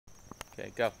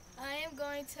Okay, go. I am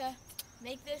going to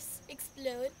make this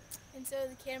explode, and so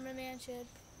the cameraman should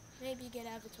maybe get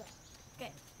out of its way.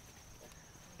 Okay.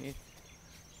 You-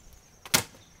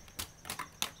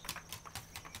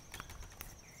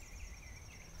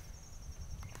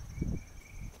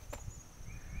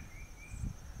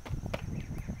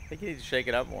 I think you need to shake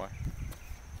it up more.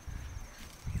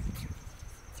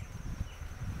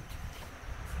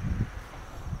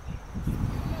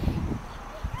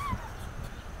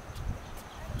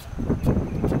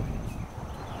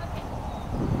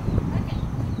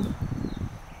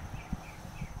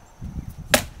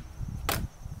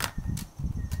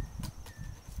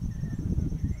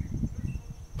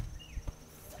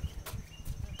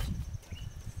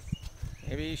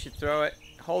 Maybe you should throw it,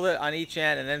 hold it on each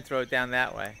end and then throw it down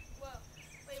that way. Whoa.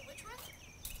 Wait, which one?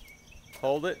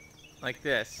 Hold it like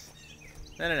this.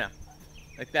 No.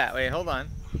 Like that. Wait, hold on.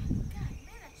 God, man,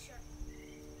 that's sharp.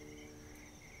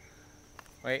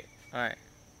 Wait. Alright.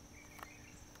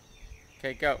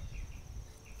 Okay, go.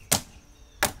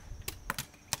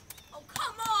 Oh,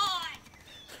 come on!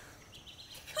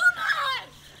 Come on!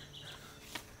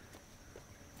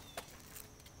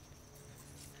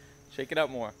 Shake it up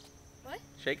more. What?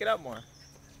 Shake it up more.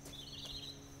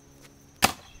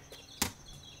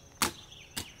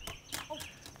 Oh.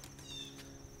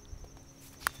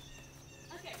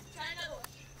 Okay, try another one.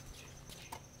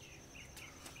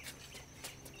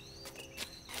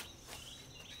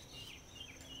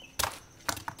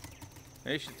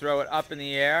 Maybe you should throw it up in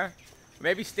the air.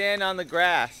 Maybe stand on the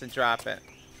grass and drop it.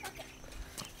 Okay.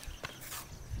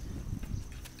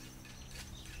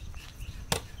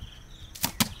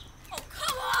 Oh,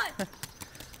 come on!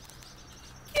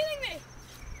 Kidding me?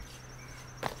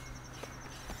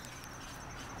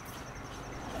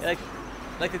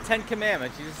 Like the 10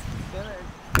 Commandments. You just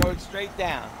throw it straight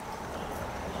down.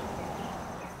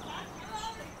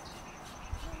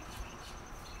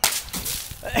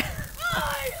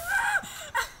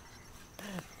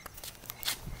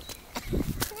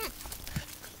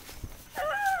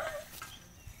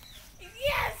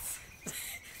 Yes!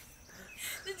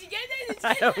 Did you get that?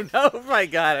 I don't know if I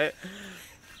got it.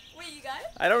 Wait, you got it?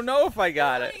 I don't know if I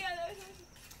got Oh, it. you got it.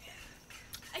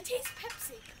 I taste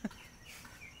Pepsi.